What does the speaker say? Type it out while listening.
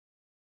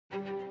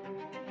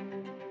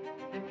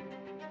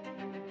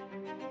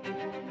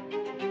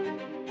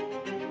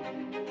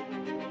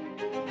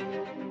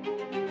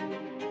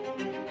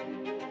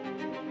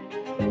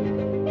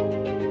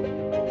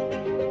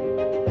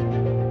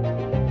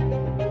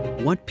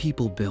What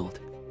people build,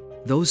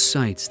 those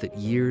sites that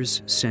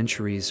years,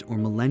 centuries, or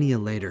millennia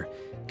later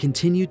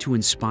continue to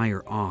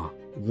inspire awe,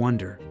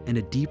 wonder, and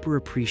a deeper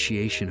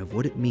appreciation of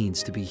what it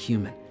means to be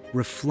human,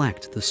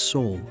 reflect the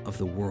soul of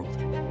the world.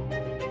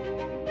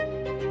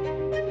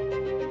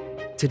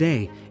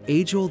 Today,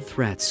 age-old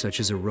threats such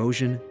as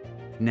erosion,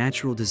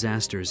 natural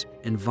disasters,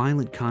 and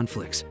violent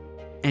conflicts,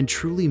 and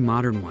truly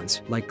modern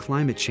ones like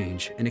climate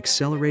change and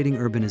accelerating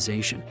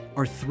urbanization,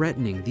 are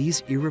threatening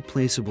these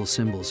irreplaceable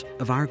symbols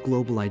of our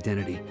global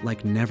identity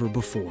like never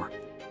before.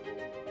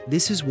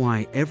 This is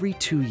why every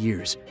 2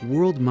 years,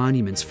 World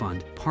Monuments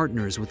Fund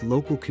partners with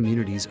local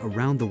communities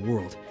around the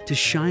world to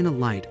shine a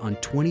light on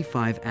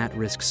 25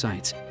 at-risk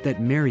sites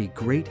that marry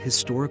great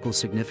historical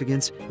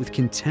significance with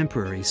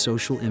contemporary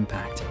social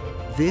impact.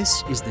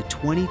 This is the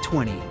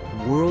 2020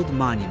 World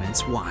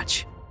Monuments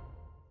Watch.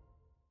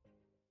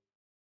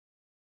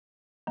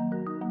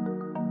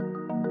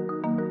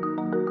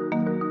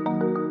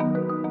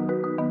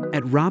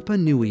 At Rapa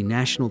Nui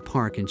National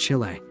Park in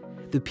Chile,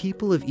 the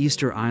people of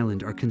Easter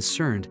Island are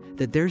concerned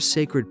that their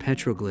sacred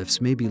petroglyphs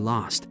may be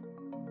lost.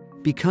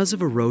 Because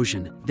of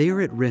erosion, they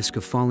are at risk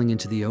of falling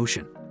into the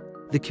ocean.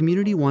 The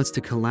community wants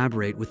to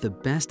collaborate with the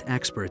best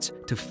experts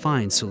to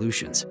find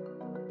solutions.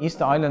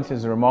 Easter Island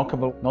is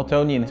remarkable not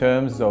only in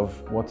terms of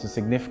what a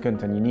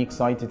significant and unique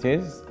site it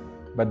is,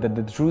 but that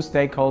the true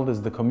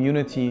stakeholders, the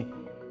community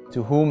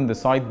to whom the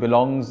site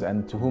belongs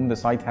and to whom the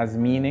site has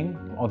meaning,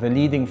 are the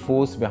leading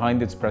force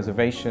behind its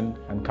preservation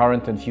and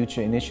current and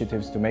future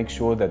initiatives to make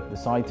sure that the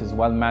site is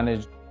well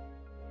managed.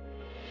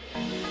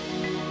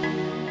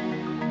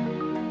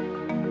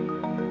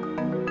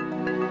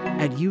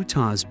 At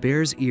Utah's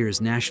Bears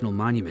Ears National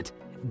Monument,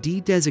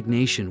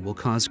 de-designation will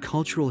cause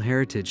cultural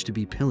heritage to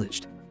be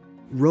pillaged,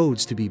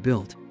 roads to be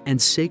built,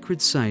 and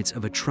sacred sites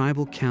of a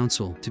tribal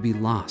council to be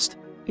lost.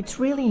 It's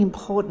really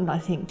important, I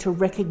think, to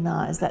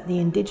recognise that the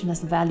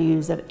Indigenous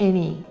values of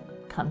any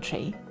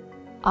country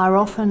are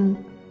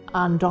often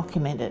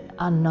undocumented,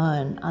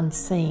 unknown,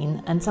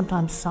 unseen, and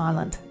sometimes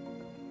silent.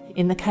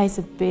 In the case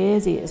of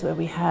Bears Ears, where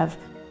we have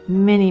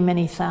many,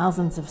 many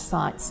thousands of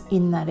sites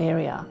in that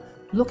area,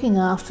 looking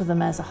after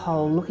them as a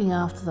whole, looking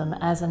after them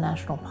as a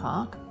national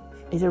park,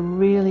 is a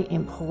really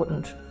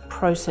important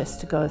process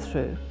to go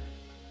through.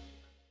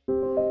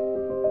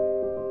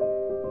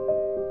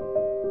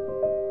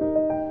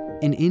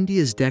 In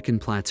India's Deccan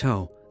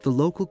Plateau, the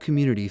local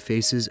community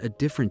faces a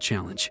different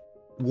challenge.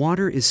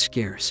 Water is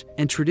scarce,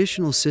 and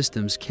traditional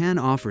systems can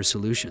offer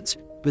solutions,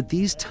 but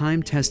these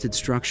time-tested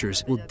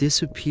structures will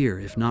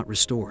disappear if not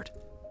restored.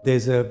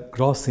 There's a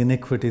gross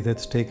inequity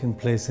that's taking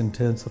place in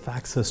terms of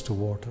access to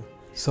water.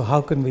 So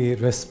how can we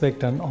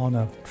respect and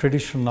honor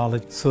traditional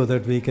knowledge so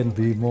that we can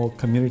be more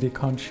community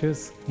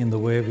conscious in the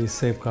way we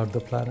safeguard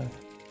the planet?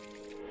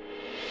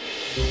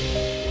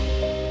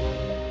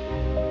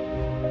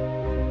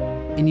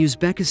 In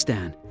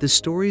Uzbekistan, the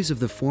stories of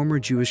the former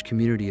Jewish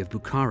community of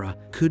Bukhara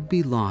could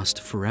be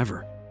lost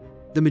forever.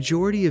 The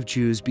majority of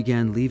Jews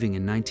began leaving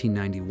in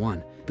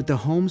 1991, but the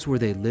homes where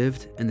they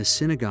lived and the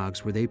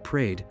synagogues where they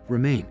prayed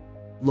remain.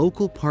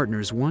 Local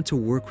partners want to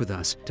work with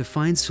us to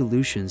find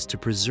solutions to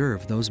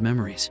preserve those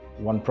memories.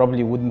 One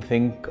probably wouldn't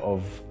think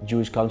of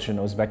Jewish culture in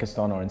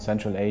Uzbekistan or in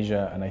Central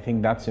Asia, and I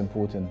think that's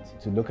important,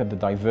 to look at the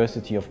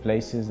diversity of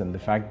places and the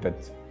fact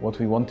that what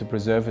we want to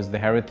preserve is the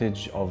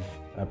heritage of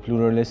a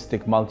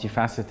pluralistic,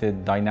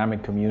 multifaceted,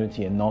 dynamic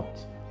community and not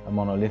a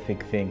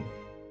monolithic thing.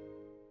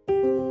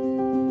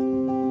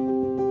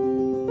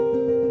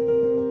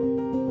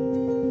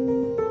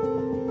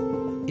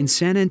 In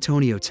San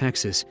Antonio,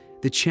 Texas,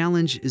 the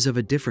challenge is of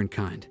a different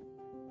kind.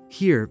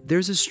 Here,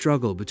 there's a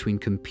struggle between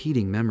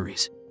competing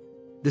memories.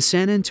 The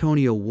San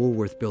Antonio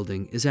Woolworth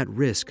building is at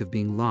risk of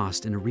being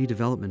lost in a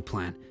redevelopment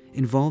plan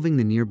involving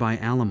the nearby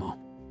Alamo.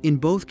 In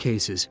both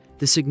cases,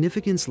 the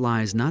significance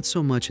lies not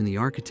so much in the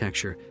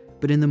architecture,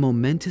 but in the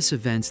momentous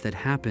events that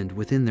happened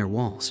within their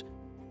walls.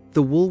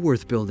 The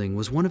Woolworth building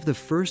was one of the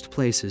first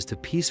places to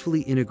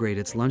peacefully integrate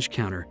its lunch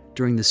counter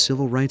during the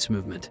civil rights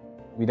movement.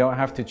 We don't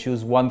have to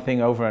choose one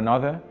thing over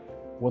another.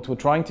 What we're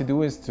trying to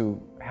do is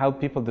to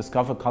help people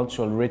discover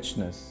cultural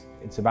richness.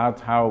 It's about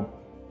how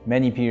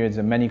many periods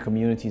and many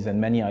communities and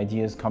many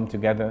ideas come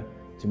together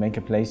to make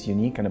a place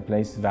unique and a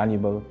place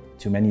valuable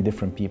to many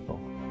different people.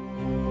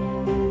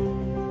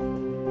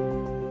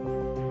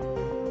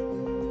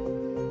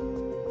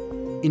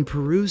 In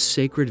Peru's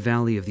Sacred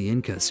Valley of the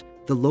Incas,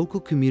 the local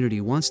community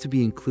wants to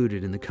be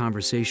included in the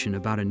conversation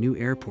about a new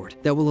airport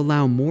that will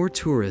allow more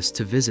tourists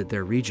to visit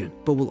their region,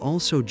 but will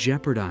also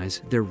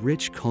jeopardize their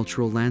rich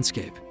cultural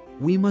landscape.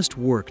 We must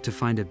work to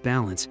find a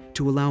balance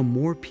to allow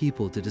more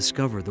people to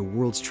discover the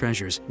world's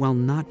treasures while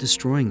not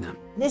destroying them.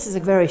 This is a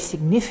very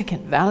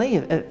significant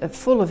valley,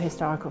 full of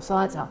historical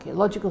sites,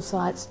 archaeological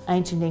sites,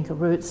 ancient Inca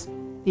roots.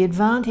 The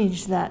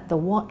advantage that the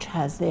Watch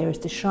has there is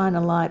to shine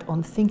a light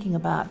on thinking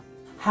about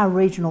how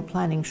regional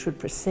planning should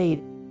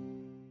proceed.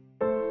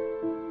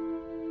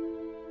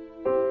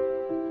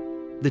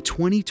 The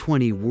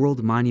 2020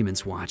 World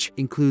Monuments Watch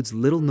includes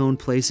little-known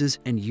places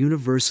and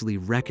universally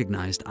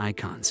recognized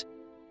icons.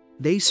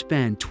 They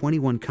span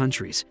 21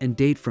 countries and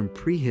date from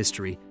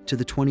prehistory to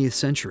the 20th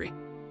century.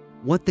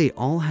 What they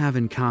all have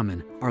in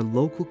common are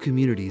local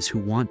communities who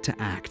want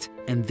to act,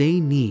 and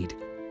they need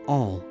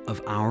all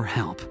of our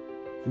help.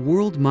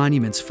 World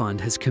Monuments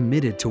Fund has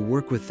committed to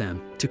work with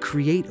them to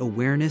create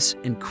awareness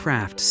and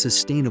craft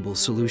sustainable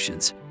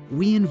solutions.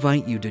 We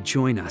invite you to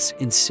join us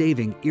in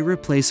saving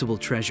irreplaceable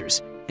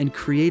treasures and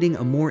creating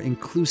a more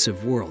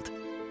inclusive world.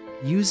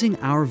 Using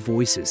our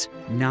voices,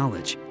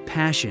 knowledge,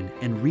 passion,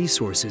 and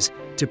resources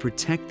to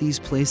protect these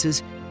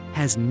places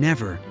has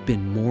never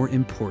been more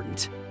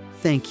important.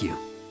 Thank you.